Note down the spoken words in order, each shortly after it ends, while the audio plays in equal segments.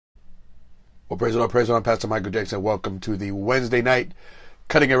Well, praise the Lord, praise the Lord. I'm Pastor Michael Jackson. Welcome to the Wednesday night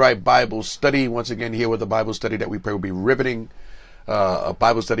Cutting It Right Bible study. Once again, here with a Bible study that we pray will be riveting. A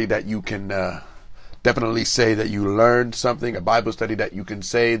Bible study that you can definitely say that you learned something. A Bible study that you can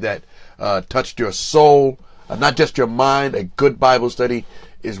say that touched your soul, not just your mind. A good Bible study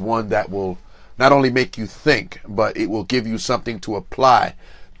is one that will not only make you think, but it will give you something to apply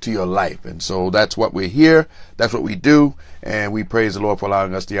to your life. And so that's what we're here. That's what we do. And we praise the Lord for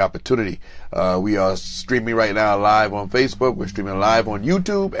allowing us the opportunity. We are streaming right now live on Facebook. We're streaming live on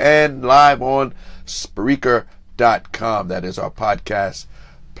YouTube and live on Spreaker.com. That is our podcast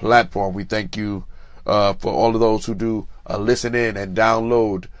platform. We thank you for all of those who do listen in and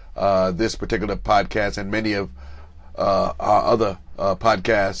download this particular podcast and many of our other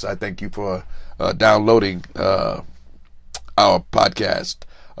podcasts. I thank you for downloading our podcast.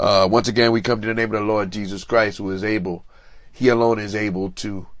 Once again, we come to the name of the Lord Jesus Christ, who is able. He alone is able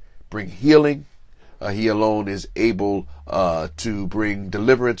to bring healing. He alone is able to bring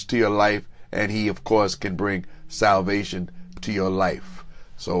deliverance to your life. And he, of course, can bring salvation to your life.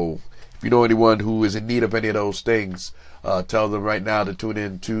 So if you know anyone who is in need of any of those things, tell them right now to tune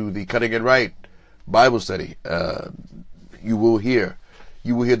in to the Cutting It Right Bible study. You will hear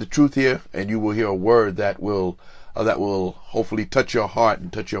the truth here, and you will hear a word that will hopefully touch your heart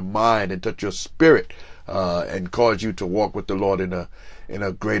and touch your mind and touch your spirit, and cause you to walk with the Lord in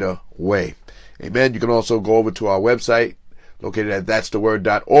a greater way. Amen. You can also go over to our website located at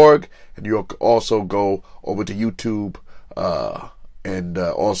that'stheword.org, and you'll also go over to YouTube and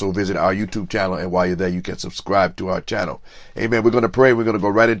also visit our YouTube channel. And while you're there, you can subscribe to our channel. Amen. We're going to pray. We're going to go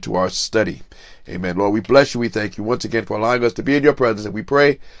right into our study. Amen. Lord, we bless you. We thank you once again for allowing us to be in your presence. And we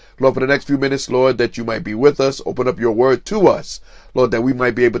pray, Lord, for the next few minutes, Lord, that you might be with us. Open up your word to us, Lord, that we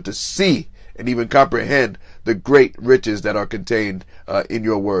might be able to see and even comprehend the great riches that are contained in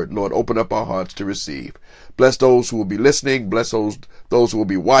your word. Lord, open up our hearts to receive. Bless those who will be listening. Bless those who will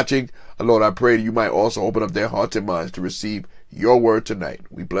be watching. Lord, I pray that you might also open up their hearts and minds to receive your word tonight.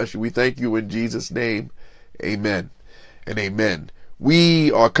 We bless you. We thank you in Jesus' name. Amen and amen.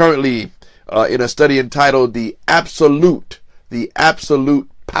 We are currently in a study entitled The Absolute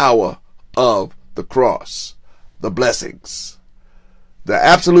Power of the Cross, the Blessings. The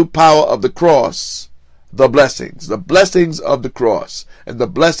absolute power of the cross, the blessings of the cross. And the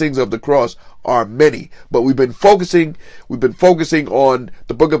blessings of the cross are many, but we've been focusing on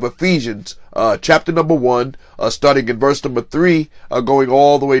the book of Ephesians, chapter number 1, starting in verse number 3, going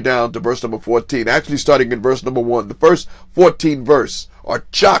all the way down to verse number 14. Actually, starting in verse number 1, the first 14 verses are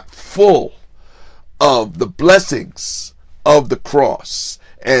chock full of the blessings of the cross.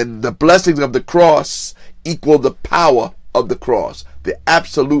 And the blessings of the cross equal the power of the cross, the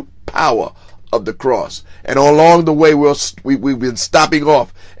absolute power of the cross. And along the way, we've been stopping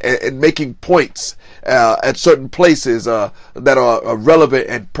off and making points at certain places that are relevant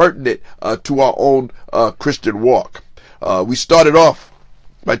and pertinent to our own Christian walk. We started off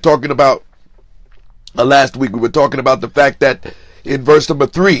by talking about, last week, we were talking about the fact that in verse number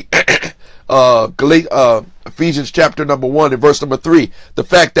 3, Ephesians chapter number 1 and verse number 3, the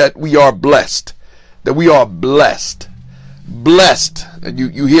fact that we are blessed, blessed. And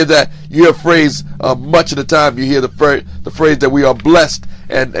you hear that, you hear a phrase much of the time, you hear the phrase that we are blessed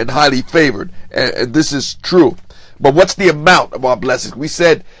and highly favored, and this is true. But what's the amount of our blessings?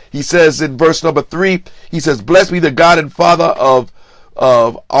 He says in verse number 3, he says, "Blessed be the God and Father of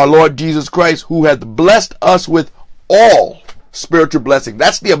our Lord Jesus Christ, who hath blessed us with all spiritual blessings."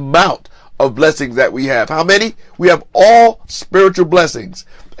 That's the amount of blessings that we have. How many? We have all spiritual blessings.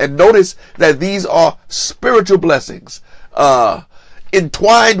 And notice that these are spiritual blessings.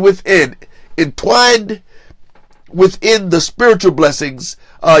 Entwined within the spiritual blessings,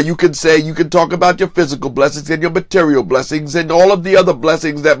 you can talk about your physical blessings and your material blessings and all of the other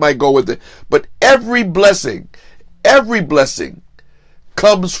blessings that might go with it. But every blessing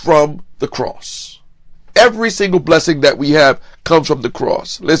comes from the cross. Every single blessing that we have comes from the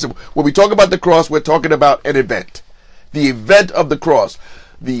cross. Listen, when we talk about the cross, we're talking about an event. The event of the cross.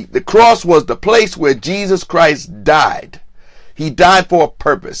 The cross was the place where Jesus Christ died. He died for a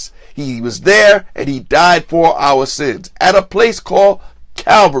purpose. He was there and he died for our sins at a place called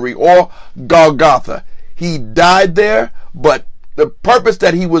Calvary or Golgotha. He died there, but the purpose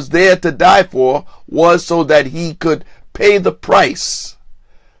that he was there to die for was so that he could pay the price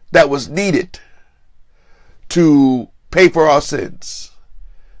that was needed to pay for our sins.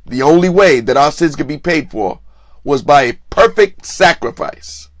 The only way that our sins could be paid for was by a perfect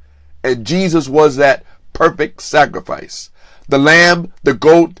sacrifice. And Jesus was that perfect sacrifice. The lamb, the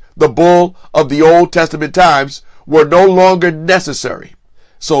goat, the bull of the Old Testament times were no longer necessary.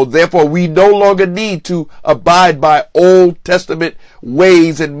 So therefore, we no longer need to abide by Old Testament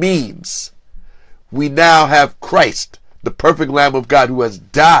ways and means. We now have Christ, the perfect Lamb of God, who has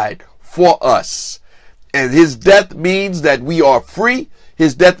died for us. And his death means that we are free.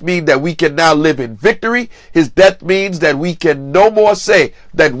 His death means that we can now live in victory. His death means that we can no more say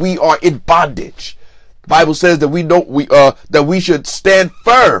that we are in bondage. The Bible says that that we should stand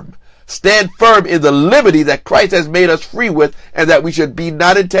firm in the liberty that Christ has made us free with, and that we should be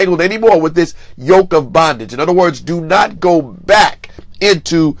not entangled anymore with this yoke of bondage. In other words, do not go back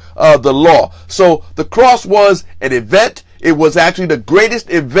into the law. So the cross was an event. It was actually the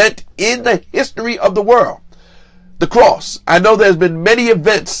greatest event in the history of the world. The cross. I know there's been many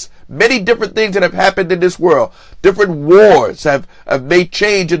events, many different things that have happened in this world. Different wars have made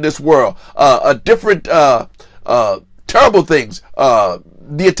change in this world. Different terrible things.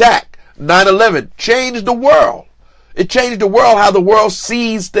 The attack, 9/11, changed the world. It changed the world, how the world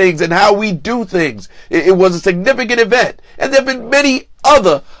sees things and how we do things. It was a significant event. And there have been many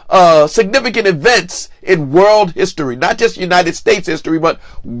other significant events in world history, not just United States history, but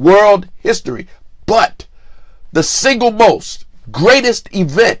world history. But the single most greatest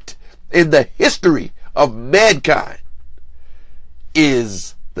event in the history of mankind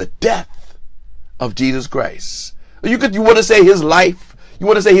is the death of Jesus Christ. You want to say his life, you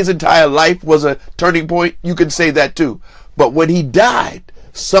want to say his entire life was a turning point, you can say that too. But when he died,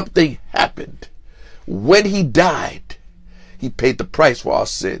 something happened. When he died, he paid the price for our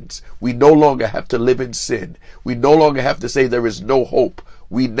sins. We no longer have to live in sin. We no longer have to say there is no hope.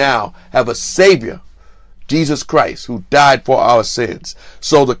 We now have a Savior, Jesus Christ, who died for our sins.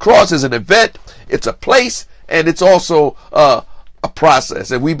 So the cross is an event, it's a place, and it's also a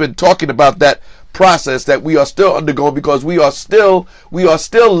process. And we've been talking about that process that we are still undergoing, because we are still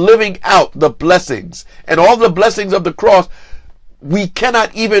living out the blessings. And all the blessings of the cross, we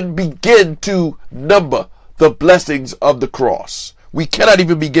cannot even begin to number the blessings of the cross. We cannot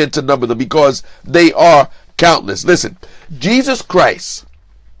even begin to number them, because they are countless. Listen, Jesus Christ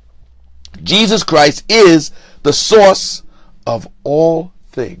is the source of all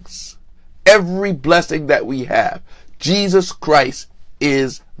things. Every blessing that we have, Jesus Christ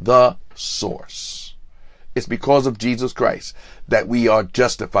is the source. It's because of Jesus Christ that we are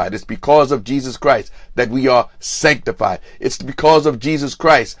justified. It's because of Jesus Christ that we are sanctified. It's because of Jesus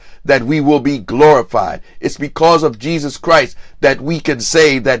Christ that we will be glorified. It's because of Jesus Christ that we can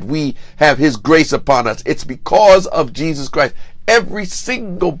say that we have his grace upon us. It's because of Jesus Christ. Every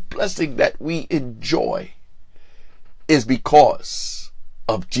single blessing that we enjoy is because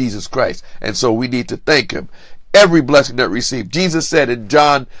of Jesus Christ. And so we need to thank him. Every blessing that we receive. Jesus said in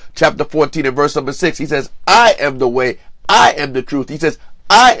John chapter 14 and verse number 6, he says, I am the way, I am the truth. He says,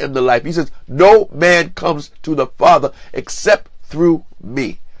 I am the life. He says, no man comes to the Father except through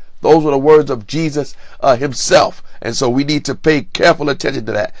me. Those were the words of Jesus himself. And so we need to pay careful attention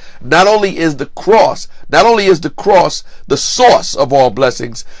to that. Not only is the cross the source of all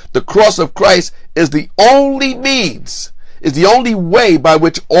blessings, the cross of Christ is the only means, is the only way by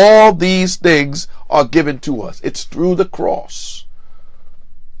which all these things are given to us. It's through the cross.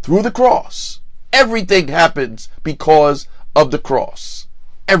 Through the cross. Everything happens because of the cross.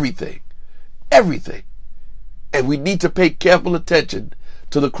 Everything. Everything. And we need to pay careful attention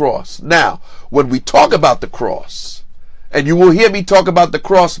to the cross. Now, when we talk about the cross, and you will hear me talk about the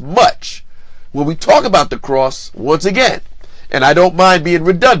cross much, when we talk about the cross, once again, and I don't mind being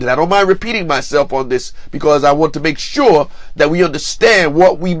redundant, I don't mind repeating myself on this, because I want to make sure that we understand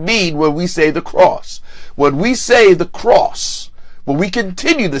what we mean when we say the cross. When we say the cross, when we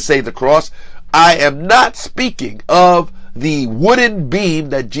continue to say the cross, I am not speaking of the wooden beam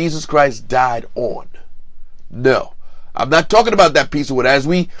that Jesus Christ died on. No. I'm not talking about that piece of wood. As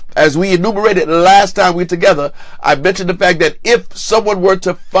we enumerated last time we were together, I mentioned the fact that if someone were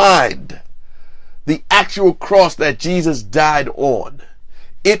to find the actual cross that Jesus died on,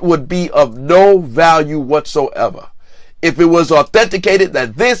 it would be of no value whatsoever. If it was authenticated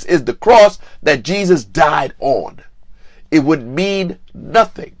that this is the cross that Jesus died on, it would mean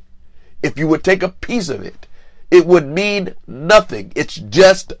nothing. If you would take a piece of it, it would mean nothing. It's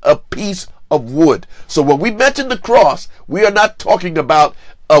just a piece of wood. So when we mention the cross, we are not talking about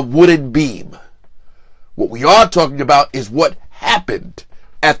a wooden beam. What we are talking about is what happened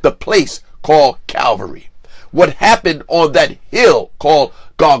at the place called Calvary. What happened on that hill called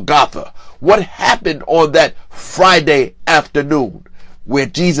Golgotha. What happened on that Friday afternoon where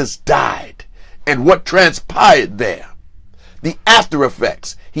Jesus died, and what transpired there. The after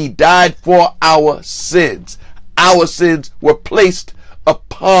effects. He died for our sins. Our sins were placed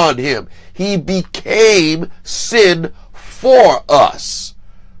upon him. He became sin for us.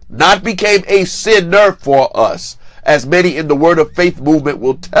 not became a sinner for us, as many in the Word of Faith movement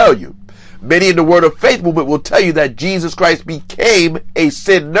will tell you. Many in the Word of Faith movement will tell you that Jesus Christ became a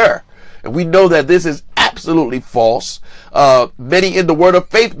sinner. And we know that this is absolutely false. Many in the Word of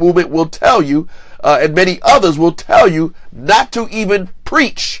Faith movement will tell you, and many others will tell you, not to even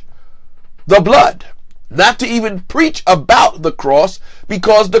preach the blood, not to even preach about the cross,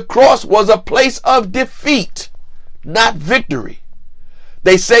 because the cross was a place of defeat, not victory.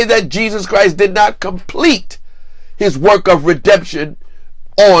 They say that Jesus Christ did not complete his work of redemption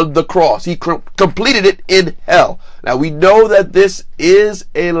on the cross. He completed it in hell. Now we know that this is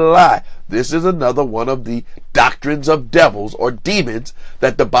a lie. This is another one of the doctrines of devils or demons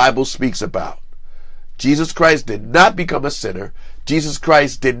that the Bible speaks about. Jesus Christ did not become a sinner. Jesus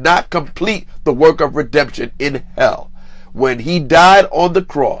Christ did not complete the work of redemption in hell. When he died on the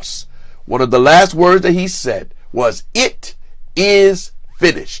cross, one of the last words that he said was, "It is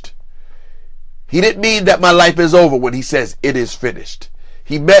finished." He didn't mean that my life is over when he says it is finished.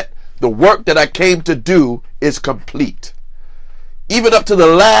 He meant the work that I came to do is complete. Even up to the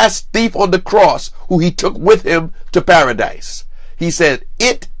last thief on the cross who he took with him to paradise, he said,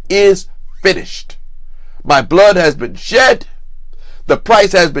 "It is finished. My blood has been shed. The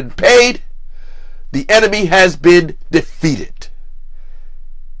price has been paid. The enemy has been defeated.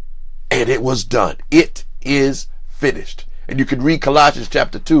 And it was done. It is finished." And you can read Colossians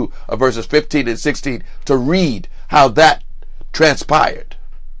chapter 2 verses 15 and 16 to read how that transpired.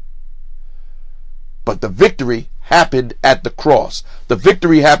 But the victory happened at the cross. The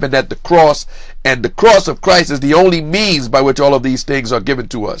victory happened at the cross, and the cross of Christ is the only means by which all of these things are given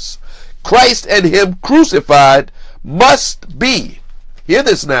to us. Christ and him crucified must be, hear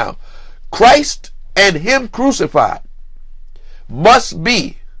this now, Christ and him crucified must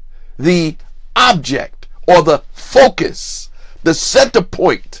be the object or the focus, the center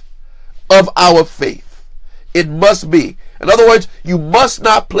point of our faith. It must be. In other words, you must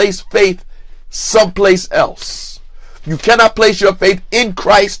not place faith someplace else. You cannot place your faith in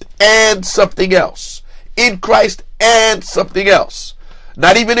Christ and something else. In Christ and something else.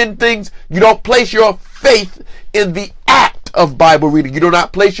 Not even in things, you don't place your faith in the act of Bible reading. You do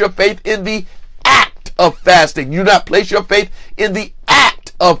not place your faith in the act of fasting. You do not place your faith in the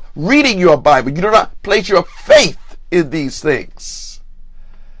act of reading your Bible. You do not place your faith in these things.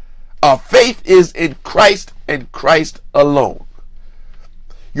 Our faith is in Christ and Christ alone.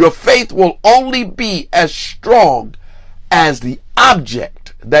 Your faith will only be as strong as the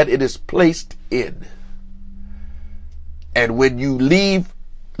object that it is placed in. And when you leave,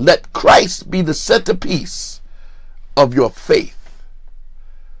 let Christ be the centerpiece of your faith.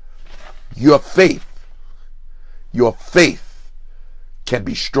 Your faith can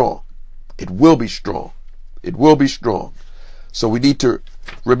be strong. It will be strong. It will be strong. So we need to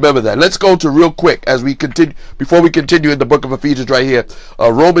remember that. Let's go to real quick as we continue, before we continue in the book of Ephesians right here,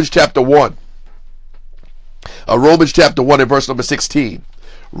 Romans chapter 1. Romans chapter 1 and verse number 16.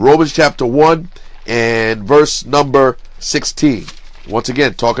 Romans chapter 1 and verse number 16. Once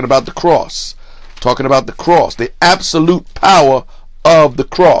again, talking about the cross. Talking about the cross. The absolute power of the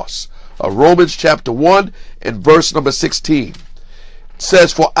cross. Romans chapter 1 and verse number 16. It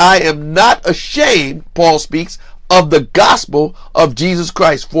says, "For I am not ashamed," Paul speaks, "of the gospel of Jesus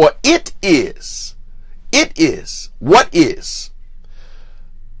Christ. For it is, what is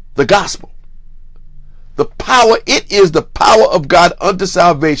the gospel? The power, it is the power of God unto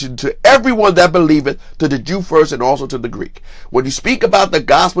salvation to everyone that believeth, to the Jew first and also to the Greek." When you speak about the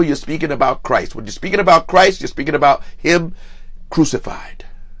gospel, you're speaking about Christ. When you're speaking about Christ, you're speaking about him crucified.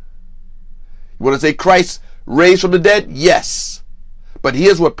 You want to say Christ raised from the dead? Yes. But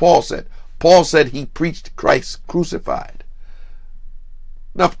here's what Paul said. Paul said he preached Christ crucified.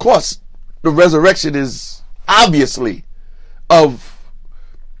 Now, of course, the resurrection is obviously of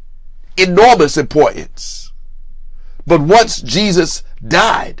enormous importance. But once Jesus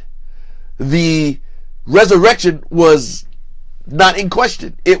died, the resurrection was not in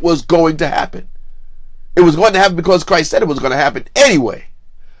question. It was going to happen. It was going to happen because Christ said it was going to happen anyway.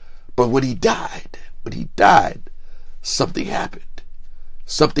 But when he died, something happened.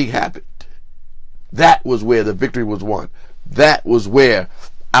 Something happened. That was where the victory was won. That was where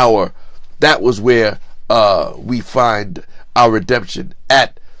we find our redemption,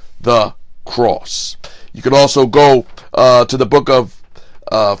 at the cross. You can also go to the book of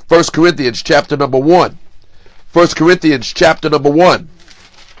 1 Corinthians chapter number 1. 1 Corinthians chapter number 1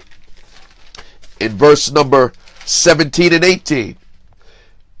 in verse number 17 and 18.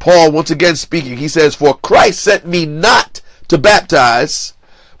 Paul once again speaking. He says, "For Christ sent me not to baptize,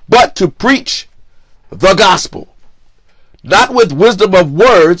 but to preach the gospel." not with wisdom of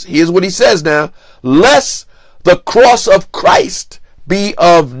words, here's what he says now, lest the cross of Christ be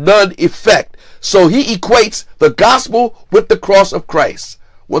of none effect. So he equates the gospel with the cross of Christ.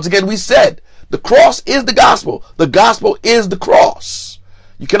 Once again, we said the cross is the gospel. The gospel is the cross.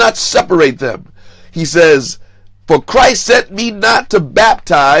 You cannot separate them. He says, for Christ sent me not to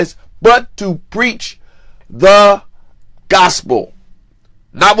baptize, but to preach the gospel.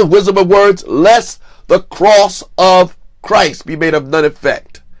 Not with wisdom of words, lest the cross of Christ be made of none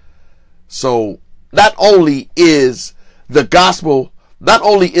effect. So not only is the gospel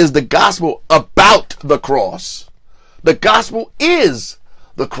about the gospel is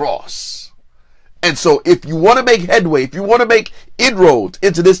the cross. And so if you want to make headway, if you want to make inroads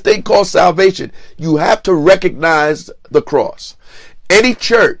into this thing called salvation, you have to recognize the cross. Any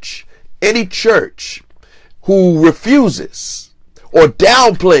church who refuses or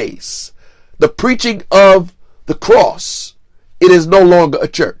downplays the preaching of the cross, it is no longer a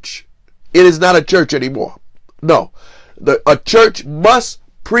church. It is not a church anymore. No, a church must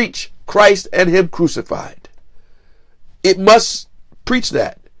preach Christ and him crucified. It must preach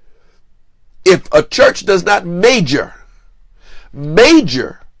that. If a church does not major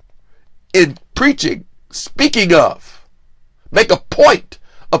in preaching, speaking of, make a point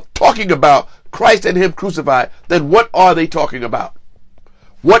of talking about Christ and him crucified, then what are they talking about?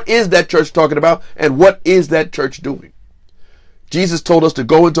 What is that church talking about, and what is that church doing? Jesus told us to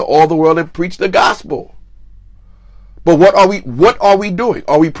go into all the world and preach the gospel. But what are we doing?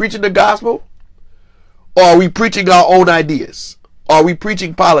 Are we preaching the gospel? Or are we preaching our own ideas? Are we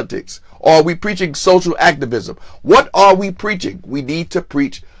preaching politics? Or are we preaching social activism? What are we preaching? We need to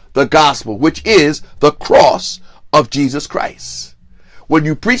preach the gospel, which is the cross of Jesus Christ. When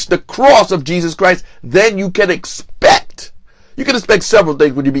you preach the cross of Jesus Christ, then you can expect several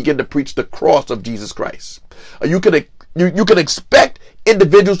things when you begin to preach the cross of Jesus Christ. You can expect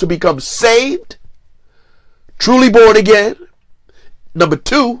individuals to become saved, truly born again. Number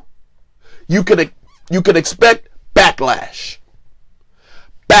two, you can expect backlash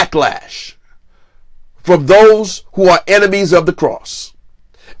from those who are enemies of the cross.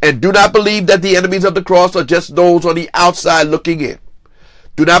 And do not believe that the enemies of the cross are just those on the outside looking in.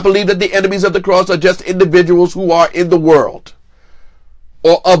 Do not believe that the enemies of the cross are just individuals who are in the world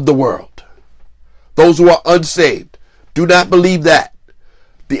or of the world. Those who are unsaved. Do not believe that.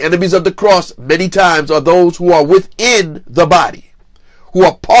 The enemies of the cross many times are those who are within the body, who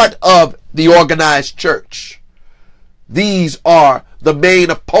are part of the organized church. These are the main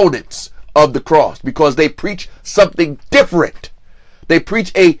opponents of the cross because they preach something different. They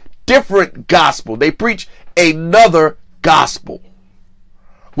preach a different gospel. They preach another gospel,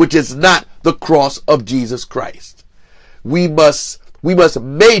 which is not the cross of Jesus Christ. We must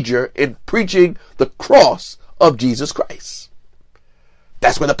major in preaching the cross of Jesus Christ.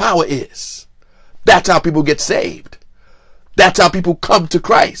 That's where the power is. That's how people get saved. That's how people come to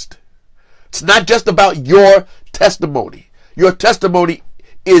Christ. It's not just about your testimony. Your testimony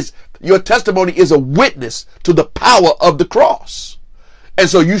is a witness to the power of the cross. And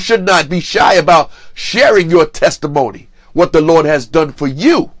so you should not be shy about sharing your testimony, what the Lord has done for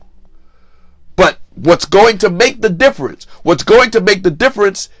you. But what's going to make the difference? What's going to make the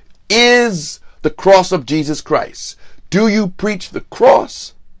difference is the cross of Jesus Christ. Do you preach the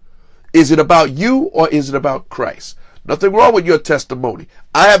cross? Is it about you or is it about Christ? Nothing wrong with your testimony.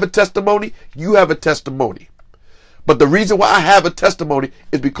 I have a testimony. You have a testimony. But the reason why I have a testimony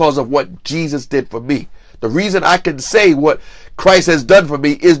is because of what Jesus did for me. The reason I can say what Christ has done for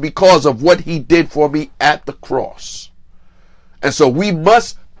me is because of what he did for me at the cross. And so we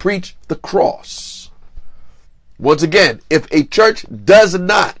must preach the cross. Once again, if a church is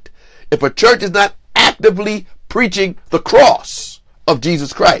not actively preaching the cross of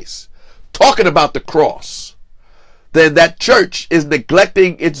Jesus Christ, talking about the cross, then that church is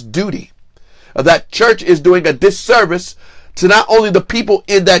neglecting its duty. That church is doing a disservice to not only the people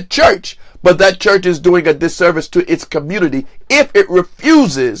in that church, but that church is doing a disservice to its community if it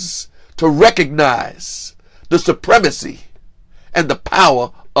refuses to recognize the supremacy and the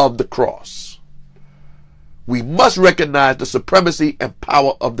power of the cross. We must recognize the supremacy and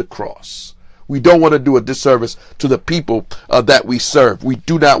power of the cross. We don't want to do a disservice to the people that we serve. We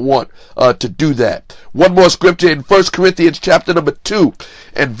do not want to do that. One more scripture in 1 Corinthians chapter number 2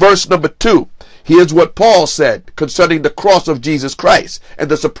 and verse number 2. Here's what Paul said concerning the cross of Jesus Christ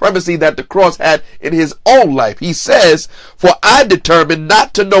and the supremacy that the cross had in his own life. He says, "For I determined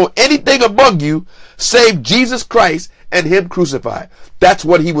not to know anything among you save Jesus Christ and him crucified." That's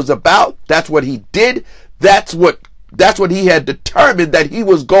what he was about. That's what he did. That's what he had determined that he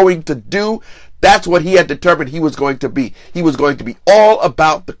was going to do. That's what he had determined he was going to be. He was going to be all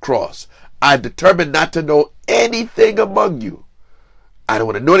about the cross. I determined not to know anything among you. I don't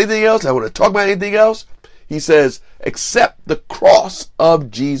want to know anything else. I don't want to talk about anything else. He says, except the cross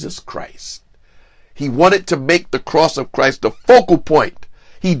of Jesus Christ. He wanted to make the cross of Christ the focal point.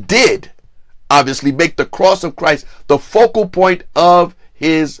 He did, obviously, make the cross of Christ the focal point of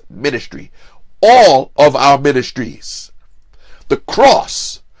his ministry. All of our ministries. The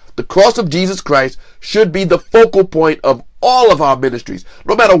cross of Jesus Christ should be the focal point of all of our ministries,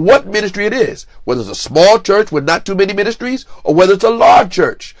 no matter what ministry it is, whether it's a small church with not too many ministries, or whether it's a large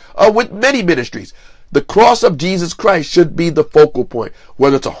church with many ministries. The cross of Jesus Christ should be the focal point,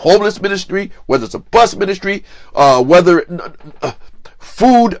 whether it's a homeless ministry, whether it's a bus ministry, whether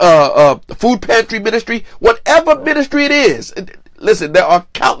food pantry ministry, whatever ministry it is. Listen, there are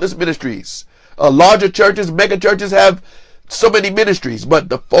countless ministries. Larger churches, mega churches have so many ministries, but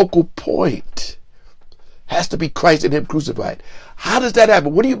the focal point has to be Christ and him crucified. How does that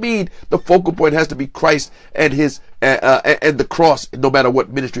happen? What do you mean the focal point has to be Christ and his and the cross, no matter what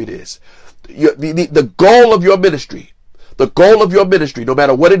ministry it is? The goal of your ministry, no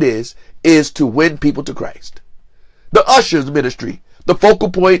matter what it is to win people to Christ. The usher's ministry, the focal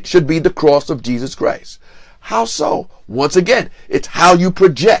point should be the cross of Jesus Christ. How so? Once again, it's how you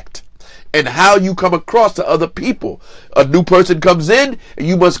project and how you come across to other people. A new person comes in and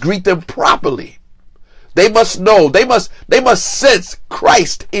you must greet them properly. They must know, they must sense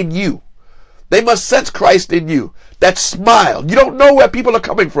Christ in you. They must sense Christ in you. That smile, you don't know where people are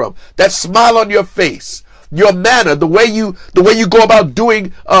coming from. That smile on your face, your manner, the way you go about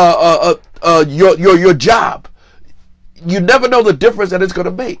doing your job. You never know the difference that it's going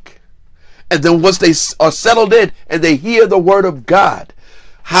to make. And then once they are settled in and they hear the word of God,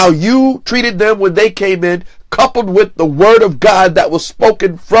 how you treated them when they came in, coupled with the word of God that was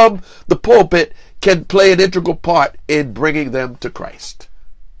spoken from the pulpit, can play an integral part in bringing them to Christ.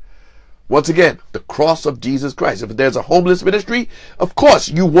 Once again, the cross of Jesus Christ. If there's a homeless ministry, of course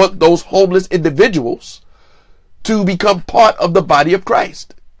you want those homeless individuals to become part of the body of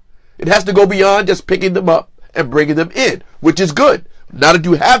Christ. It has to go beyond just picking them up and bringing them in, which is good. Now that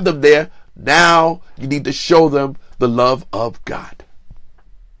you have them there, now you need to show them the love of God.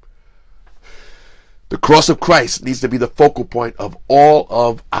 The cross of Christ needs to be the focal point of all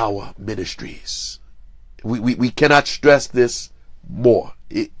of our ministries. We cannot stress this more.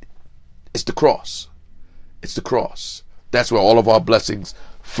 It's the cross. It's the cross. That's where all of our blessings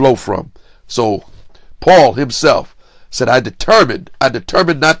flow from. So Paul himself said, I determined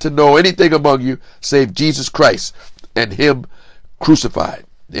not to know anything among you save Jesus Christ and him crucified.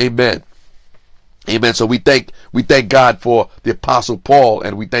 Amen. Amen. So we thank God for the Apostle Paul,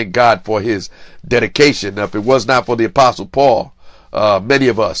 and we thank God for his dedication. Now, if it was not for the Apostle Paul, many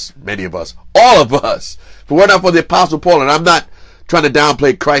of us, all of us, if it were not for the Apostle Paul, and I'm not trying to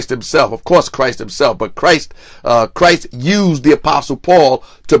downplay Christ himself, of course Christ himself, but Christ used the Apostle Paul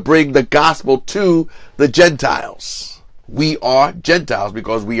to bring the gospel to the Gentiles. We are Gentiles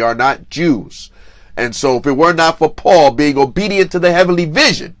because we are not Jews. And so if it were not for Paul being obedient to the heavenly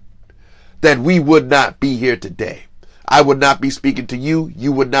vision, then we would not be here today. I would not be speaking to you.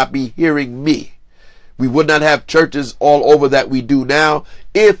 You would not be hearing me. We would not have churches all over that we do now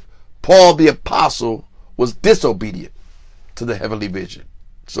if Paul the apostle was disobedient to the heavenly vision.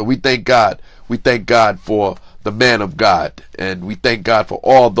 So we thank God. We thank God for the man of God. And we thank God for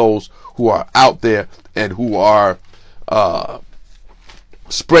all those who are out there and who are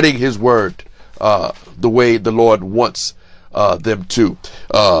spreading his word the way the Lord wants them to.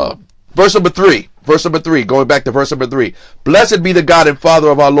 Verse number 3, going back to verse number 3. Blessed be the God and Father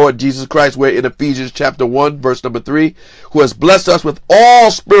of our Lord Jesus Christ, where in Ephesians chapter 1, verse number 3, who has blessed us with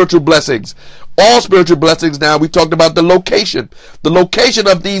all spiritual blessings. All spiritual blessings. Now, we talked about the location. The location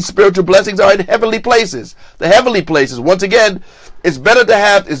of these spiritual blessings are in heavenly places. The heavenly places. Once again, it's better to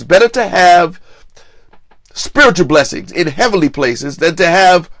have spiritual blessings in heavenly places than to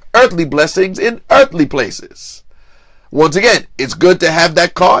have earthly blessings in earthly places. Once again, it's good to have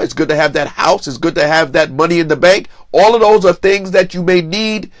that car. It's good to have that house. It's good to have that money in the bank. All of those are things that you may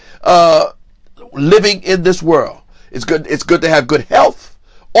need living in this world. It's good to have good health.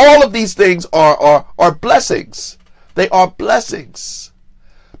 All of these things are blessings. They are blessings.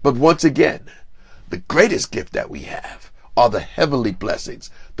 But once again, the greatest gift that we have are the heavenly blessings.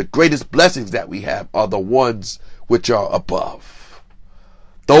 The greatest blessings that we have are the ones which are above.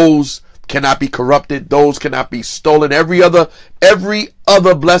 Those cannot be corrupted. Those cannot be stolen. Every other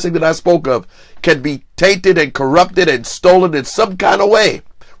blessing that I spoke of can be tainted and corrupted and stolen in some kind of way.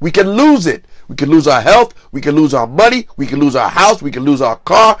 We can lose it. We can lose our health. We can lose our money. We can lose our house. We can lose our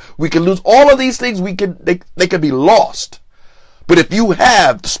car. We can lose all of these things. They can be lost. But if you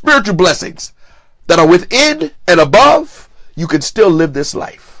have the spiritual blessings that are within and above, you can still live this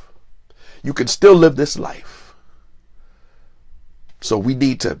life. You can still live this life. So we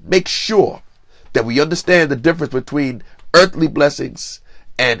need to make sure that we understand the difference between earthly blessings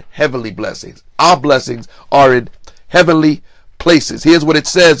and heavenly blessings. Our blessings are in heavenly places. Here's what it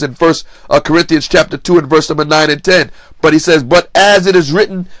says in 1 Corinthians chapter 2 and verse number 9 and 10. But he says, but as it is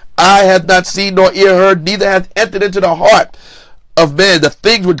written, eye hath not seen nor ear heard, neither hath entered into the heart of man the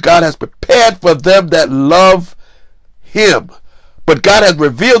things which God has prepared for them that love him. But God hath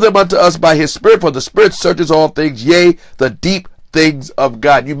revealed them unto us by his Spirit, for the Spirit searches all things, yea, the deep things of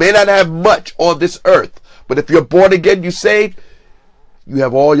God. You may not have much on this earth, but if you're born again, you saved, you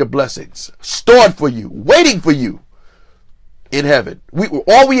have all your blessings stored for you, waiting for you in heaven.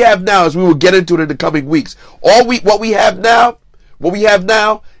 All we have now, as we will get into it in the coming weeks, what we have now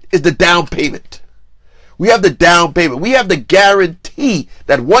is the down payment. We have the down payment. We have the guarantee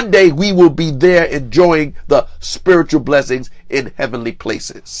that one day we will be there enjoying the spiritual blessings in heavenly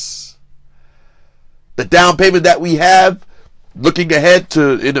places. The down payment that we have, looking ahead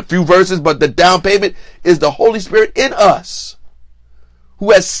to in a few verses, but the down payment is the Holy Spirit in us,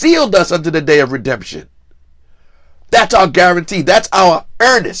 who has sealed us unto the day of redemption. That's our guarantee. That's our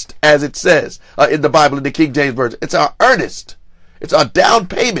earnest, as it says in the Bible, in the King James Version. It's our earnest. It's our down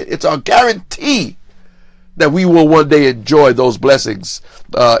payment. It's our guarantee that we will one day enjoy those blessings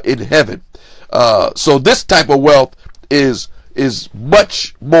in heaven. So this type of wealth is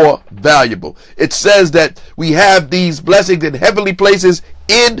much more valuable. It says that we have these blessings in heavenly places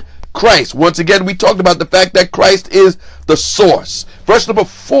in Christ. Once again, we talked about the fact that Christ is the source. Verse number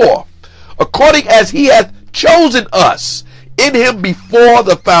 4, according as he hath chosen us in him before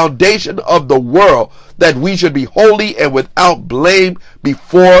the foundation of the world, that we should be holy and without blame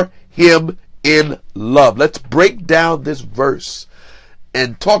before him in love. Let's break down this verse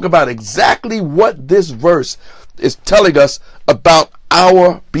and talk about exactly what this verse is telling us about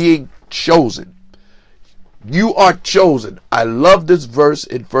our being chosen. You are chosen. I love this verse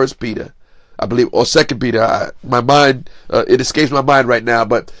in 1 Peter, I believe, or 2 Peter. It escapes my mind right now,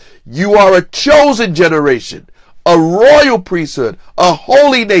 but you are a chosen generation, a royal priesthood, a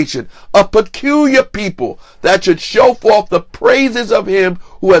holy nation, a peculiar people, that should show forth the praises of him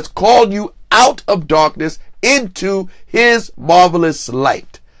who has called you out of darkness into his marvelous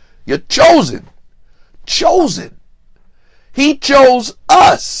light. You're chosen. Chosen. He chose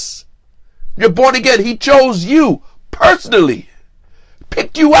us. You're born again. He chose you personally.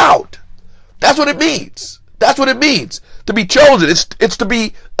 Picked you out. That's what it means. That's what it means to be chosen. It's to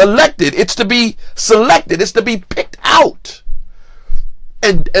be elected. It's to be selected. It's to be picked out.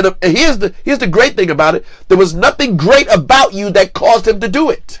 And here's the great thing about it. There was nothing great about you that caused him to do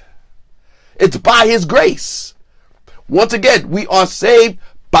it. It's by his grace. Once again, we are saved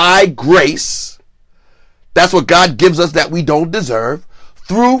by grace. That's what God gives us that we don't deserve,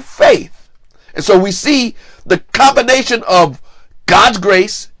 through faith. And so we see the combination of God's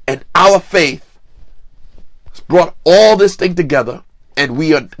grace and our faith has brought all this thing together, and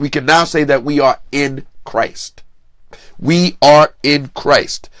we can now say that we are in Christ. We are in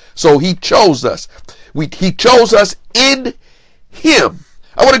Christ. So he chose us. He chose us in him.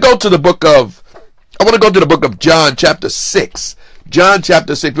 I want to go to the book of John chapter 6. John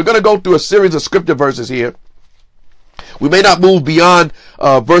chapter 6. We're going to go through a series of scripture verses here. We may not move beyond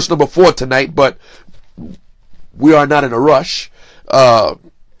verse number 4 tonight, but we are not in a rush.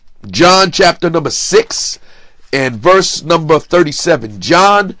 John chapter number 6 and verse number 37.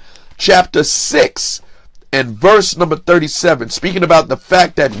 John chapter 6 and verse number 37. Speaking about the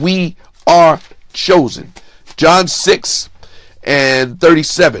fact that we are chosen. John 6 and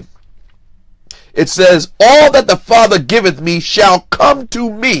 37. It says, all that the Father giveth me shall come to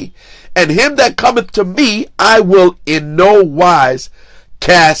me, and him that cometh to me I will in no wise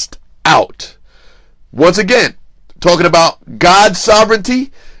cast out. Once again, talking about God's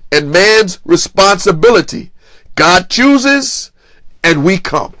sovereignty and man's responsibility. God chooses and we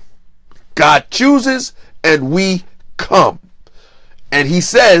come. God chooses and we come. And he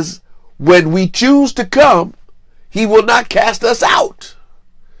says, when we choose to come, he will not cast us out.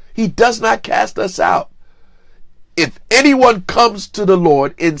 He does not cast us out. If anyone comes to the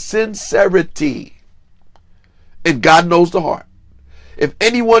Lord in sincerity, and God knows the heart, if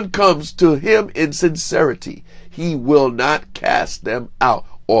anyone comes to him in sincerity, he will not cast them out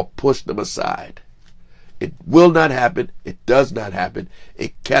or push them aside. It will not happen. It does not happen.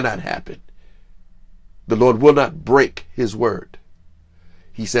 It cannot happen. The Lord will not break his word.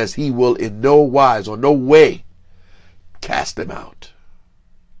 he says he will in no wise or no way cast them out.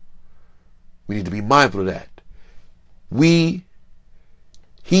 We need to be mindful of that.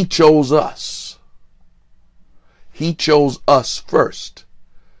 He chose us. He chose us first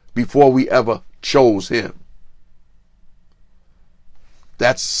before we ever chose him.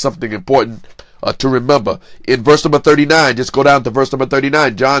 That's something important to remember. In verse number 39, just go down to verse number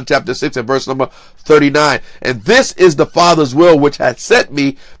 39, John chapter 6 and verse number 39. And this is the Father's will which hath sent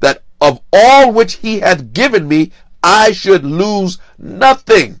me, that of all which he hath given me, I should lose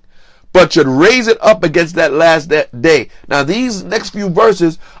nothing, but should raise it up against that last day. Now, these next few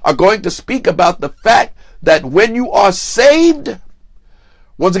verses are going to speak about the fact that when you are saved,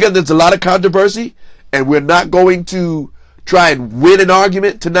 once again, there's a lot of controversy, and we're not going to try and win an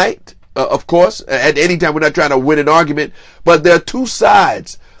argument tonight. Of course, at any time, we're not trying to win an argument, but there are two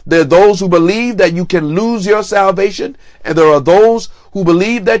sides. There are those who believe that you can lose your salvation, and there are those who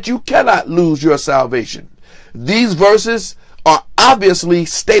believe that you cannot lose your salvation. These verses are obviously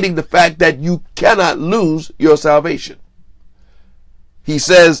stating the fact that you cannot lose your salvation. He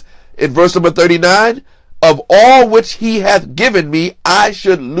says in verse number 39, of all which he hath given me, I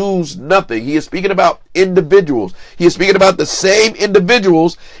should lose nothing. He is speaking about individuals. He is speaking about the same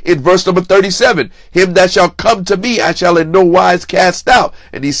individuals in verse number 37. Him that shall come to me, I shall in no wise cast out.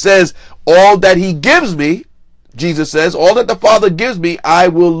 And he says, all that he gives me, Jesus says, all that the Father gives me, I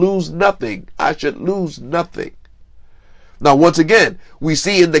will lose nothing. I should lose nothing. Now, once again, we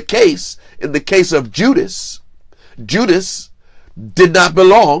see in the case of Judas, Judas did not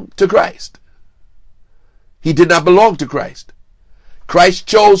belong to Christ. He did not belong to Christ. Christ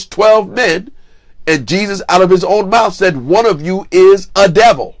chose 12 men, and Jesus out of his own mouth said, one of you is a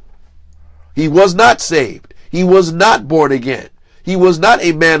devil. He was not saved. He was not born again. He was not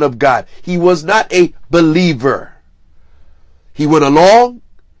a man of God. He was not a believer. He went along.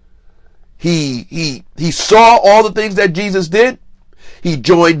 He saw all the things that Jesus did. He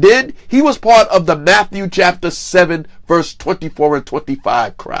joined in. He was part of the Matthew chapter 7, verse 24 and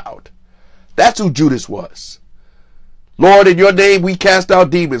 25 crowd. That's who Judas was. Lord, in your name we cast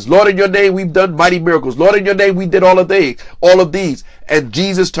out demons. Lord, in your name we've done mighty miracles. Lord, in your name we did all of these. And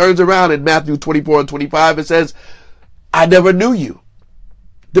Jesus turns around in Matthew 24 and 25 and says, I never knew you.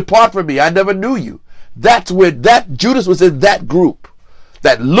 Depart from me. I never knew you. That's where Judas was in that group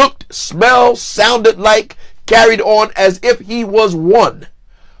that looked, smelled, sounded like, carried on as if he was one,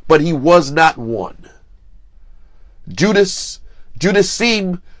 but he was not one. Judas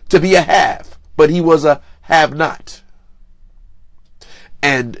seemed to be a have, but he was a have not.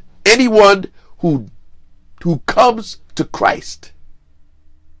 And anyone who comes to Christ,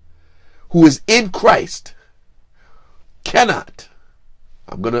 who is in Christ, cannot,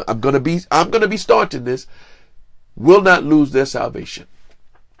 I'm gonna be starting this, will not lose their salvation.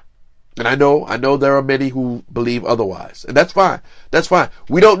 And I know there are many who believe otherwise, and that's fine. That's fine.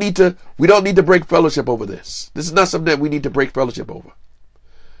 We don't need to break fellowship over this. This is not something that we need to break fellowship over.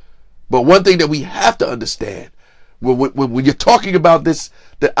 But one thing that we have to understand, when you're talking about this,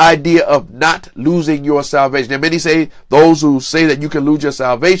 the idea of not losing your salvation. And many say, those who say that you can lose your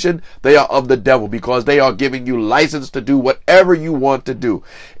salvation, they are of the devil, because they are giving you license to do whatever you want to do.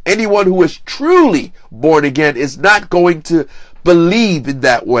 Anyone who is truly born again is not going to believe in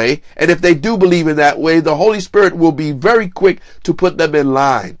that way. And if they do believe in that way, the Holy Spirit will be very quick to put them in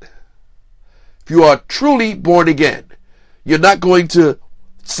line. If you are truly born again, you're not going to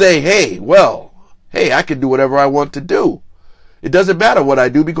say, hey, I can do whatever I want to do. It doesn't matter what I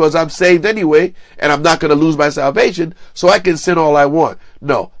do because I'm saved anyway, and I'm not going to lose my salvation, so I can sin all I want.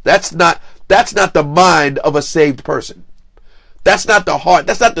 No, that's not the mind of a saved person. That's not the heart.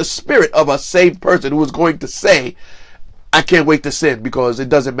 That's not the spirit of a saved person who is going to say, I can't wait to sin because it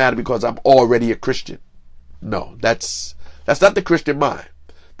doesn't matter because I'm already a Christian. No, that's not the Christian mind.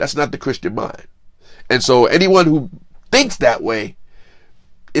 That's not the Christian mind. And so anyone who thinks that way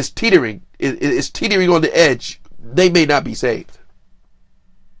is teetering on the edge. They may not be saved.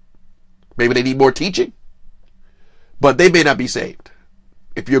 Maybe they need more teaching, but they may not be saved.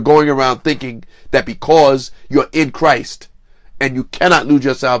 If you're going around thinking that because you're in Christ and you cannot lose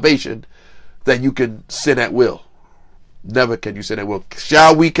your salvation, then you can sin at will. Never can you sin at will.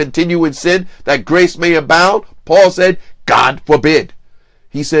 Shall we continue in sin that grace may abound? Paul said, God forbid.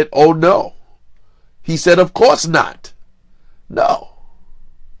 He said, oh no. He said, of course not. No.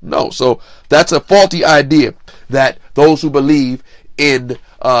 So that's a faulty idea that those who believe in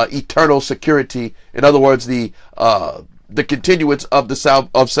eternal security, in other words, the continuance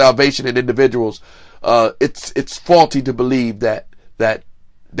of salvation in individuals, it's faulty to believe that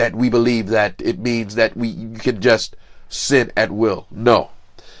we believe that it means that you can just sin at will. No,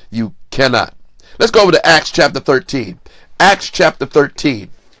 You cannot. Let's go over to Acts chapter 13. Acts chapter 13.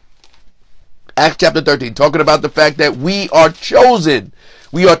 Acts chapter 13, talking about the fact that we are chosen.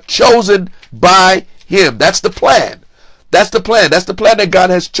 We are chosen by him. That's the plan. That's the plan. That's the plan that God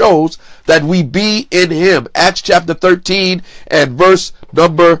has chose, that we be in him. Acts chapter 13 and verse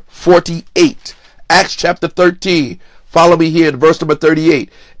number 48. Acts chapter 13. Follow me here in verse number 38.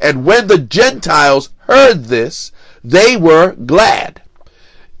 And when the Gentiles heard this, they were glad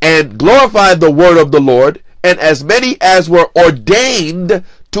and glorified the word of the Lord, and as many as were ordained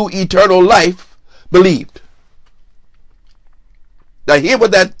to eternal life believed. Now hear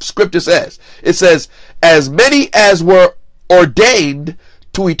what that scripture says. It says, as many as were ordained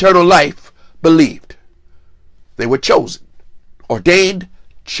to eternal life believed. They were chosen. Ordained,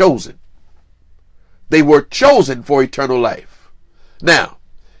 chosen. They were chosen for eternal life. Now,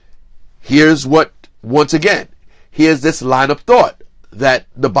 here's what, once again, here's this line of thought that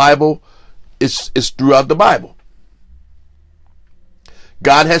the Bible is throughout the Bible.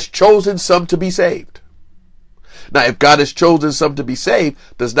 God has chosen some to be saved. Now, if God has chosen some to be saved,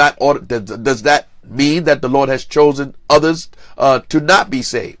 does that mean that the Lord has chosen others to not be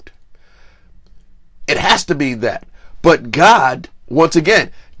saved? It has to mean that. But God, once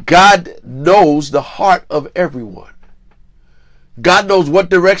again, God knows the heart of everyone. God knows what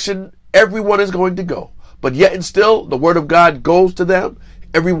direction everyone is going to go. But yet and still, the word of God goes to them.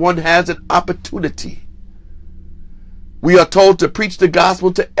 Everyone has an opportunity. We are told to preach the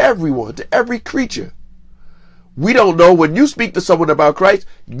gospel to everyone, to every creature. We don't know, when you speak to someone about Christ,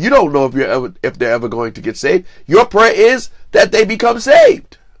 you don't know if they're ever going to get saved. Your prayer is that they become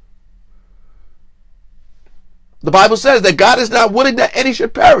saved. The Bible says that God is not willing that any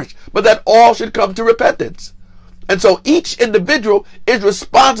should perish, but that all should come to repentance. And so each individual is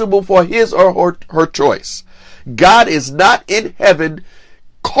responsible for his or her choice. God is not in heaven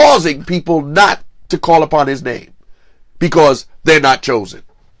causing people not to call upon his name because they're not chosen.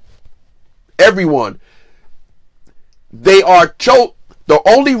 Everyone, they are chosen. The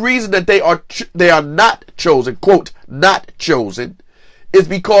only reason that they are not chosen, quote, not chosen, is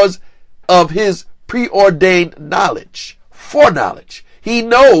because of his preordained knowledge, foreknowledge. He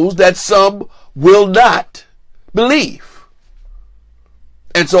knows that some will not believe.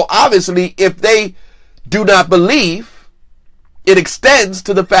 And so obviously, if they do not believe, it extends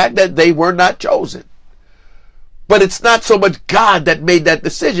to the fact that they were not chosen. But it's not so much God that made that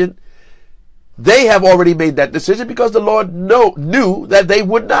decision. They have already made that decision because the Lord knew that they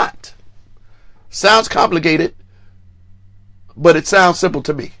would not. Sounds complicated, but it sounds simple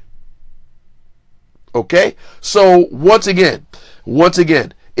to me. Okay? So once again,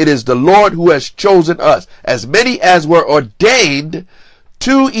 it is the Lord who has chosen us. As many as were ordained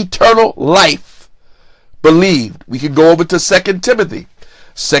to eternal life believed. We can go over to 2 Timothy.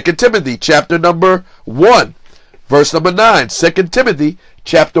 2 Timothy chapter number 1, verse number 9. 2 Timothy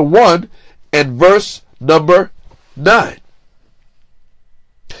chapter 1 and verse number 9.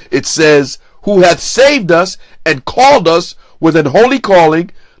 It says, who hath saved us and called us with an holy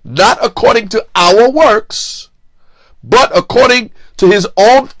calling, not according to our works, but according to his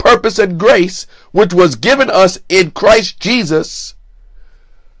own purpose and grace, which was given us in Christ Jesus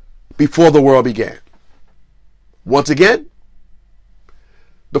before the world began. Once again,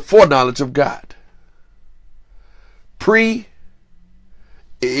 the foreknowledge of God.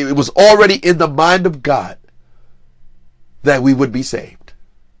 It was already in the mind of God that we would be saved.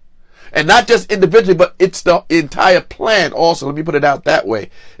 And not just individually, but it's the entire plan also. Let me put it out that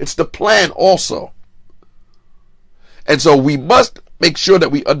way. It's the plan also. And so we must make sure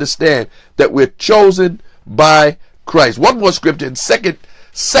that we understand that we're chosen by Christ. One more scripture in Second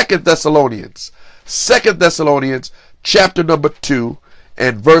Thessalonians. 2 Thessalonians chapter number 2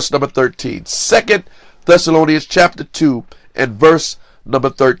 and verse number 13. 2 Thessalonians chapter 2 and verse number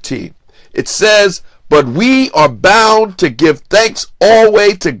 13. It says, but we are bound to give thanks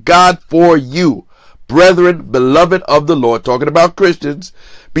always to God for you, brethren, beloved of the Lord, talking about Christians,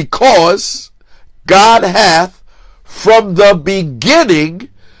 because God hath from the beginning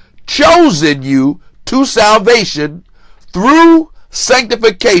chosen you to salvation through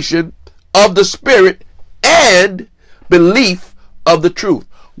sanctification of the Spirit and belief of the truth.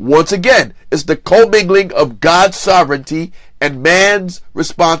 Once again, it's the commingling of God's sovereignty and man's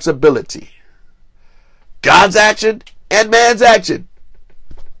responsibility. God's action and man's action.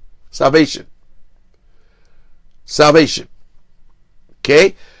 Salvation. Salvation.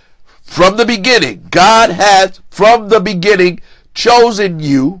 Okay? From the beginning, God has from the beginning chosen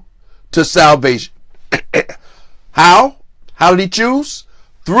you to salvation. How? How did he choose?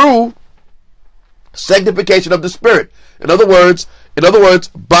 Through sanctification of the Spirit. In other words, In other words,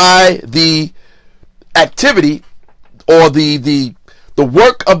 by the activity or the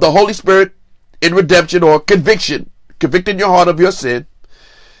work of the Holy Spirit in redemption or convicting your heart of your sin,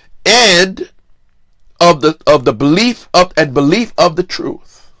 and of the belief of the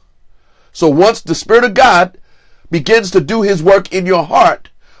truth. So once the Spirit of God begins to do his work in your heart,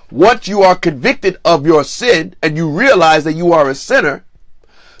 once you are convicted of your sin and you realize that you are a sinner,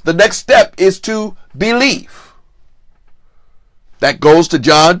 the next step is to believe. That goes to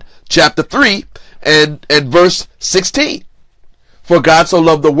John chapter 3 and verse 16. For God so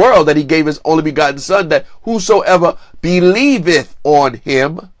loved the world that he gave his only begotten Son, that whosoever believeth on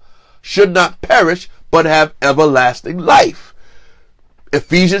him should not perish, but have everlasting life.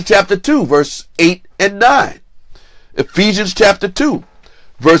 Ephesians chapter 2, verse 8 and 9. Ephesians chapter 2,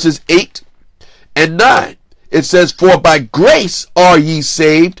 verses 8 and 9. It says, for by grace are ye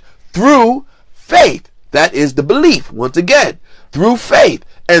saved through faith. That is the belief. Once again, through faith,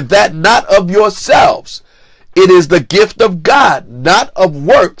 and that not of yourselves. It is the gift of God, not of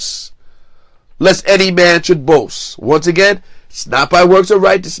works, lest any man should boast. Once again, it's not by works of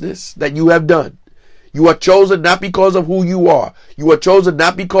righteousness that you have done. You are chosen not because of who you are. You are chosen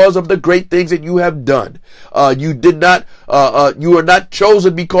not because of the great things that you have done. You are not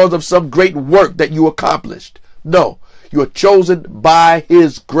chosen because of some great work that you accomplished. No, you are chosen by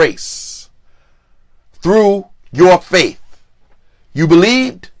his grace through your faith. You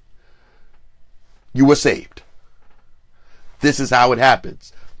believed, you were saved. This is how it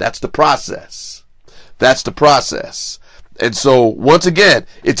happens. That's the process. That's the process. And so, once again,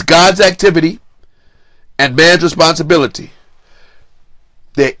 it's God's activity and man's responsibility.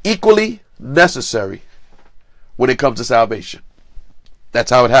 They're equally necessary when it comes to salvation. That's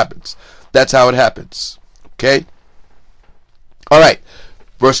how it happens. That's how it happens. Okay? All right.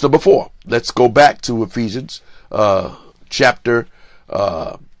 Verse number 4. Let's go back to Ephesians chapter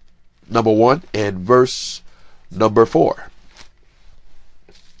number 1 and verse number 4.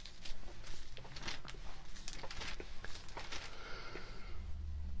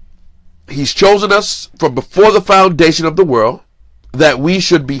 He's chosen us from before the foundation of the world, that we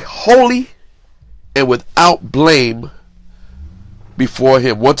should be holy and without blame before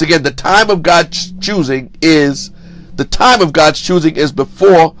him. Once again, the time of God's choosing is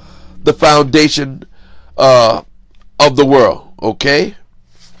before the foundation of the world. Okay,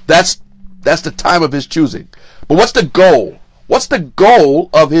 that's the time of his choosing. But what's the goal? What's the goal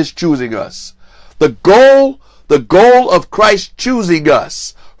of his choosing us? The goal of Christ choosing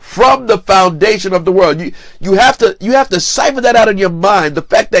us from the foundation of the world. You have to cipher that out in your mind. The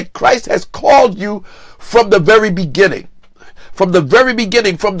fact that Christ has called you from the very beginning, from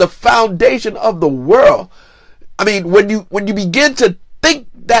the foundation of the world. I mean, when you begin to think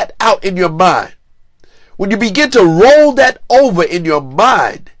that out in your mind, when you begin to roll that over in your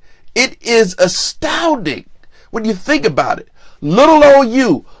mind, it is astounding when you think about it. Little old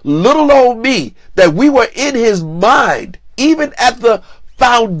you, little old me, that we were in his mind, even at the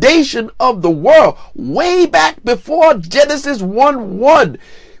foundation of the world, way back before Genesis 1:1.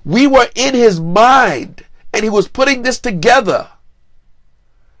 We were in his mind, and he was putting this together.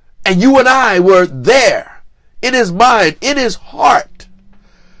 And you and I were there, in his mind, in his heart,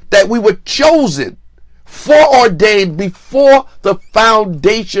 that we were chosen, foreordained before the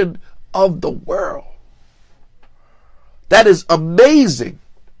foundation of the world. That is amazing.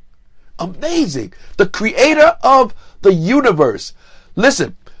 Amazing. The creator of the universe.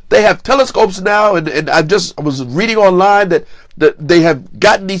 Listen, they have telescopes now, and I was reading online that they have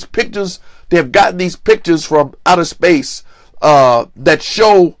gotten these pictures. They have gotten these pictures from outer space that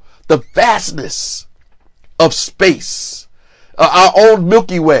show the vastness of space, our own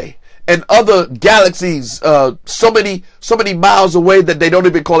Milky Way, and other galaxies. So many miles away that they don't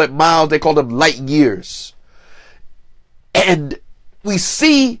even call it miles; they call them light years. And we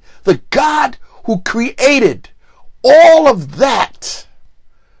see the God who created all of that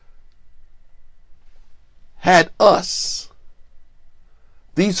had us,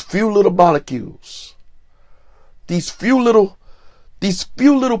 these few little molecules, these few little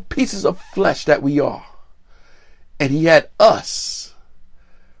pieces of flesh that we are, and he had us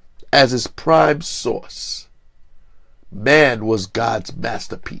as his prime source. Man was God's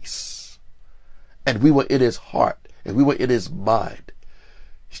masterpiece, and we were in his heart, and we were in his mind.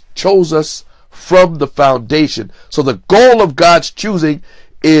 He chose us from the foundation. So the goal of God's choosing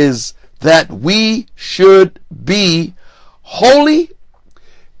is that we should be holy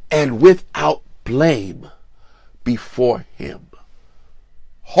and without blame before him.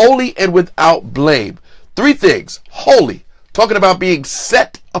 Holy and without blame. 3 things. Holy, talking about being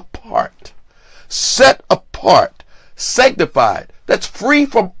set apart, sanctified. that's free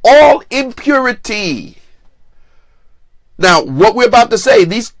from all impurity. Now, what we're about to say,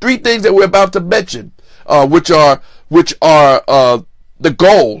 these three things that we're about to mention, which are the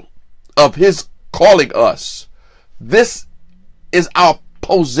goal of his calling us. This is our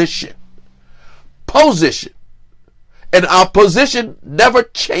position. Position. And our position never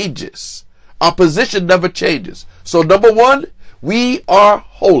changes. Our position never changes. So number one, we are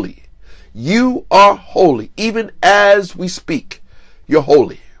holy. You are holy. Even as we speak, you're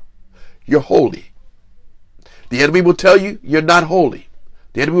holy. You're holy. The enemy will tell you you're not holy.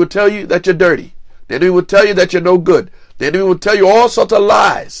 The enemy will tell you that you're dirty. The enemy will tell you that you're no good. The enemy will tell you all sorts of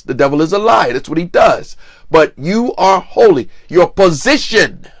lies. The devil is a liar. That's what he does. But you are holy. Your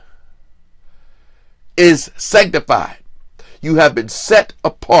position is sanctified. You have been set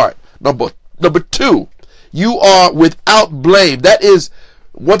apart. Number two, you are without blame. That is,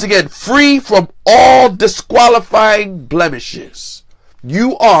 once again, free from all disqualifying blemishes.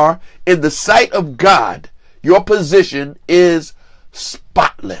 You are, in the sight of God, your position is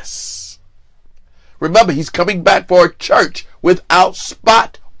spotless. Remember, he's coming back for a church without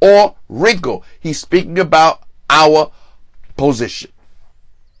spot or wrinkle. He's speaking about our position.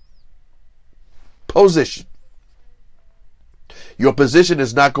 Position. Your position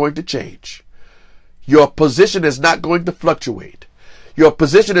is not going to change. Your position is not going to fluctuate. Your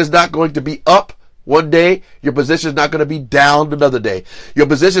position is not going to be up one day. Your position is not going to be down another day. Your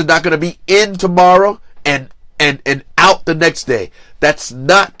position is not going to be in tomorrow and out the next day. That's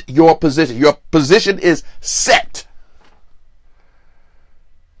not your position. Your position is set.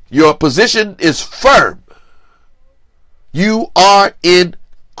 Your position is firm. You are in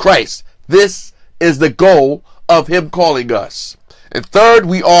Christ. This is the goal of him calling us. And third,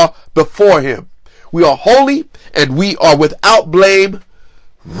 we are before him. We are holy and we are without blame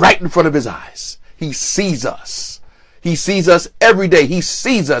right in front of his eyes. He sees us. He sees us every day. He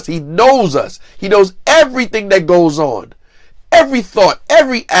sees us. He knows us. He knows everything that goes on. Every thought,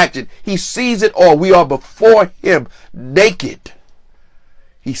 every action. He sees it all. We are before him naked.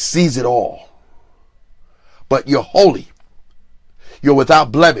 He sees it all. But you're holy. You're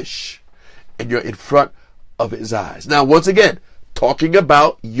without blemish. And you're in front of his eyes. Now, once again, talking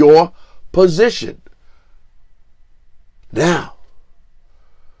about your position. Now,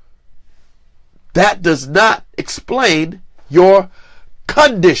 that does not explain your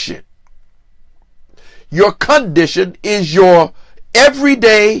condition. Your condition is your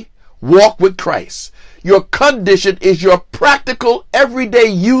everyday walk with Christ. Your condition is your practical everyday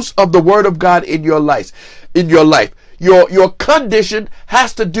use of the word of God in your life. Your condition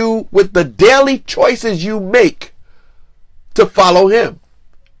has to do with the daily choices you make to follow him.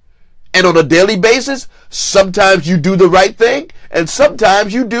 And on a daily basis, sometimes you do the right thing and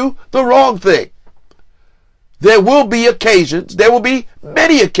sometimes you do the wrong thing. There will be occasions, there will be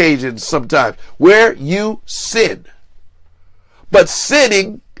many occasions sometimes where you sin. But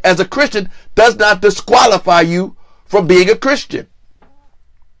sinning as a Christian does not disqualify you from being a Christian.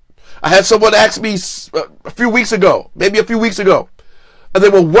 I had someone ask me a few weeks ago, and they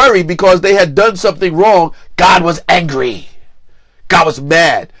were worried because they had done something wrong. God was angry. God was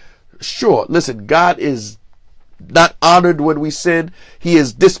mad. Sure, listen, God is not honored when we sin. He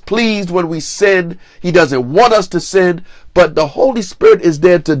is displeased when we sin. He doesn't want us to sin, but the Holy Spirit is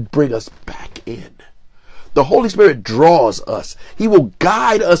there to bring us back in. The Holy Spirit draws us. He will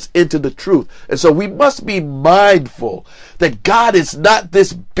guide us into the truth. And so we must be mindful that God is not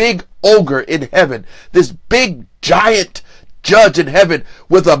this big ogre in heaven, this big giant judge in heaven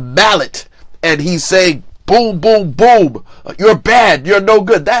with a mallet, and he's saying, boom, boom, boom, you're bad, you're no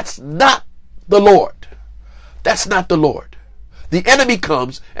good. That's not the Lord. That's not the Lord. The enemy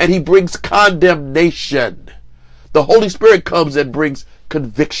comes and he brings condemnation. The Holy Spirit comes and brings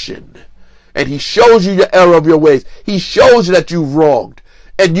conviction. And he shows you the error of your ways. He shows you that you've wronged.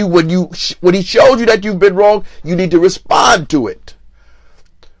 And when he shows you that you've been wrong, you need to respond to it.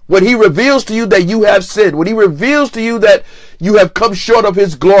 When he reveals to you that you have sinned, when he reveals to you that you have come short of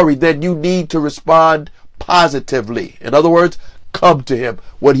his glory, then you need to respond positively. In other words, come to him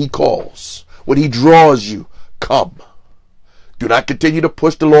when he calls, when he draws you. Come. Do not continue to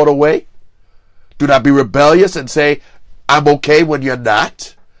push the Lord away. Do not be rebellious and say, I'm okay when you're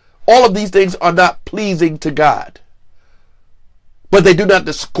not. All of these things are not pleasing to God. But they do not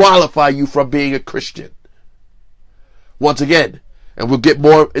disqualify you from being a Christian. Once again, and we'll get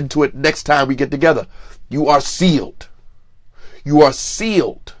more into it next time we get together, you are sealed. You are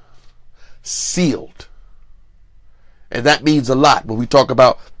sealed. Sealed. And that means a lot when we talk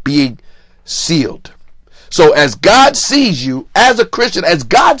about being sealed. So as God sees you, as a Christian, as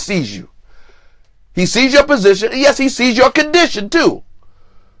God sees you, He sees your position, and yes, he sees your condition too.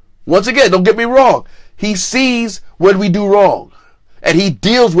 Once again, don't get me wrong. He sees when we do wrong, and he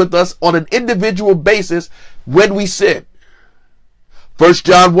deals with us on an individual basis when we sin. 1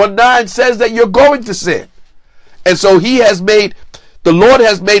 John 1:9 says that you're going to sin. And so the Lord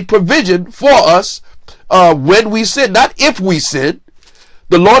has made provision for us when we sin, not if we sin.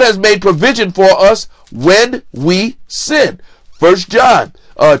 The Lord has made provision for us when we sin. 1 John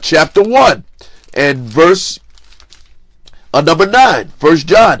chapter 1 and verse number 9. 1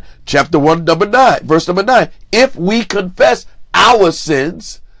 John chapter 1 verse number 9. If we confess our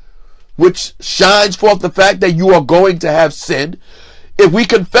sins, which shines forth the fact that you are going to have sin, if we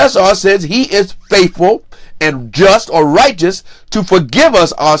confess our sins, he is faithful and just or righteous to forgive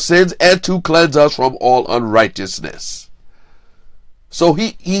us our sins and to cleanse us from all unrighteousness. So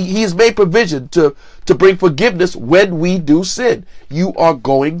he has made provision to bring forgiveness when we do sin. You are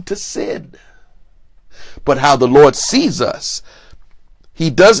going to sin. But how the Lord sees us, he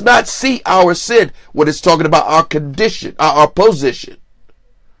does not see our sin when it's talking about our condition, our position.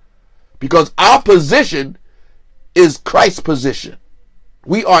 Because our position is Christ's position.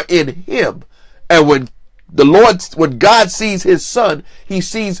 We are in him. And when God sees his son, he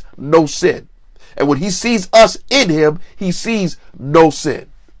sees no sin. And when he sees us in him, he sees no sin.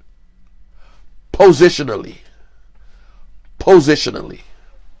 Positionally.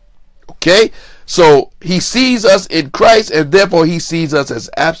 Okay? So he sees us in Christ, and therefore he sees us as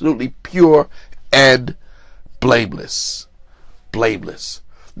absolutely pure and blameless.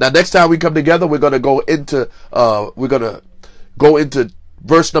 Now, next time we come together, we're going to go into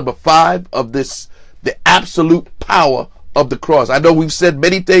verse number 5 of this, the absolute power of the cross. I know we've said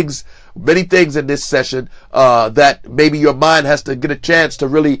many things in this session that maybe your mind has to get a chance to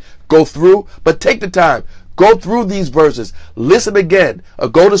really go through, but take the time. Go through these verses. Listen again.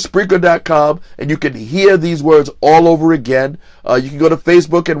 Go to Spreaker.com and you can hear these words all over again. You can go to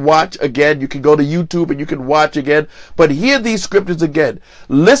Facebook and watch again. You can go to YouTube and you can watch again. But hear these scriptures again.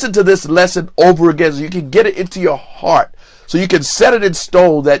 Listen to this lesson over again so you can get it into your heart. So you can set it in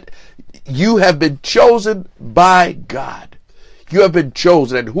stone that you have been chosen by God. You have been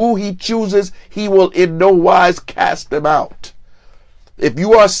chosen, and who he chooses, he will in no wise cast them out. If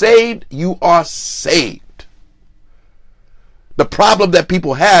you are saved, you are saved. The problem that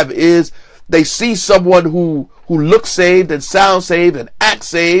people have is they see someone who looks saved and sounds saved and acts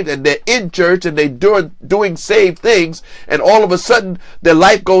saved, and they're in church and they're doing saved things, and all of a sudden their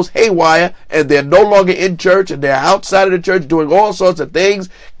life goes haywire and they're no longer in church and they're outside of the church doing all sorts of things,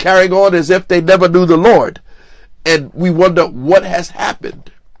 carrying on as if they never knew the Lord. And we wonder what has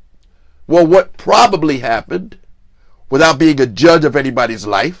happened. Well, what probably happened, without being a judge of anybody's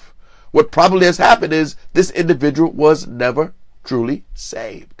life, what probably has happened is this individual was never truly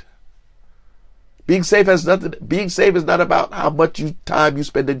saved. Being saved is not about how much time you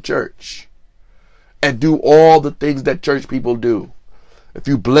spend in church and do all the things that church people do. If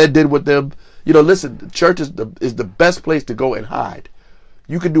you blend in with them, listen, the church is the best place to go and hide.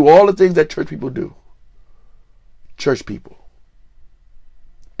 You can do all the things that church people do. Church people.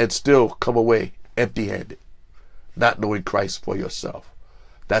 And still come away empty-handed, not knowing Christ for yourself.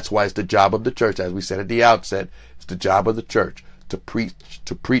 That's why it's the job of the church, as we said at the outset, it's the job of the church to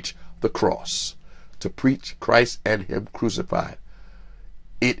preach the cross, to preach Christ and him crucified.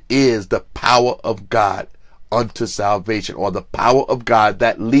 It is the power of God unto salvation, or the power of God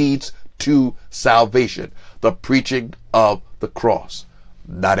that leads to salvation. The preaching of the cross,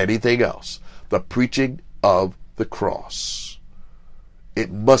 not anything else. The preaching of the cross.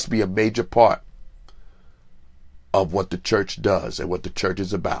 It must be a major part of what the church does and what the church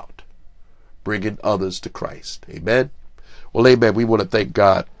is about. Bringing others to Christ. Amen. Well, amen. We want to thank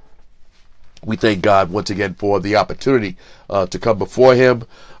God. We thank God once again for the opportunity to come before him.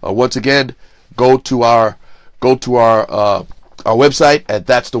 Once again, go to our website at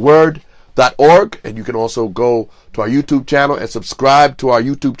that'stheword.org, and you can also go to our YouTube channel and subscribe to our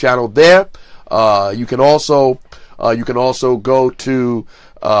YouTube channel there. You can also go to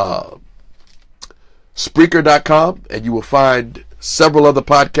Spreaker.com, and you will find several other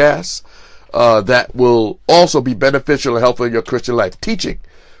podcasts that will also be beneficial and helpful in your Christian life. Teaching,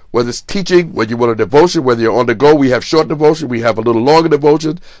 whether it's teaching, whether you want a devotion, whether you're on the go, we have short devotion, we have a little longer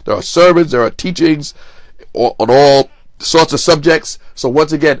devotion. There are sermons, there are teachings on all sorts of subjects. So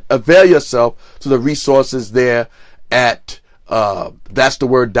once again, avail yourself to the resources there at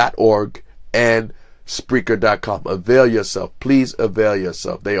that'stheword.org and Spreaker.com. Avail yourself. Please avail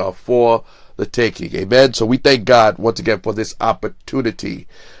yourself. They are for the taking. Amen. So we thank God once again for this opportunity.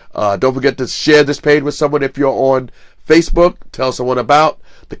 Don't forget to share this page with someone if you're on Facebook, tell someone about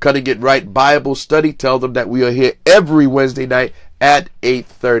the Cutting It Right Bible Study. Tell them that we are here every Wednesday night at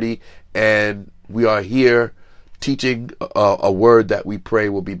 8:30, and we are here teaching a word that we pray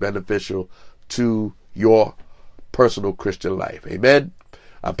will be beneficial to your personal Christian life. Amen.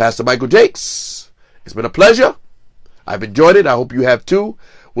 I'm Pastor Michael Jakes. It's been a pleasure. I've enjoyed it. I hope you have too.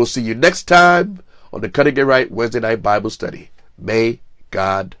 We'll see you next time on the Cutting It Right Wednesday Night Bible Study. May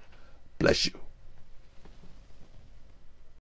God bless you.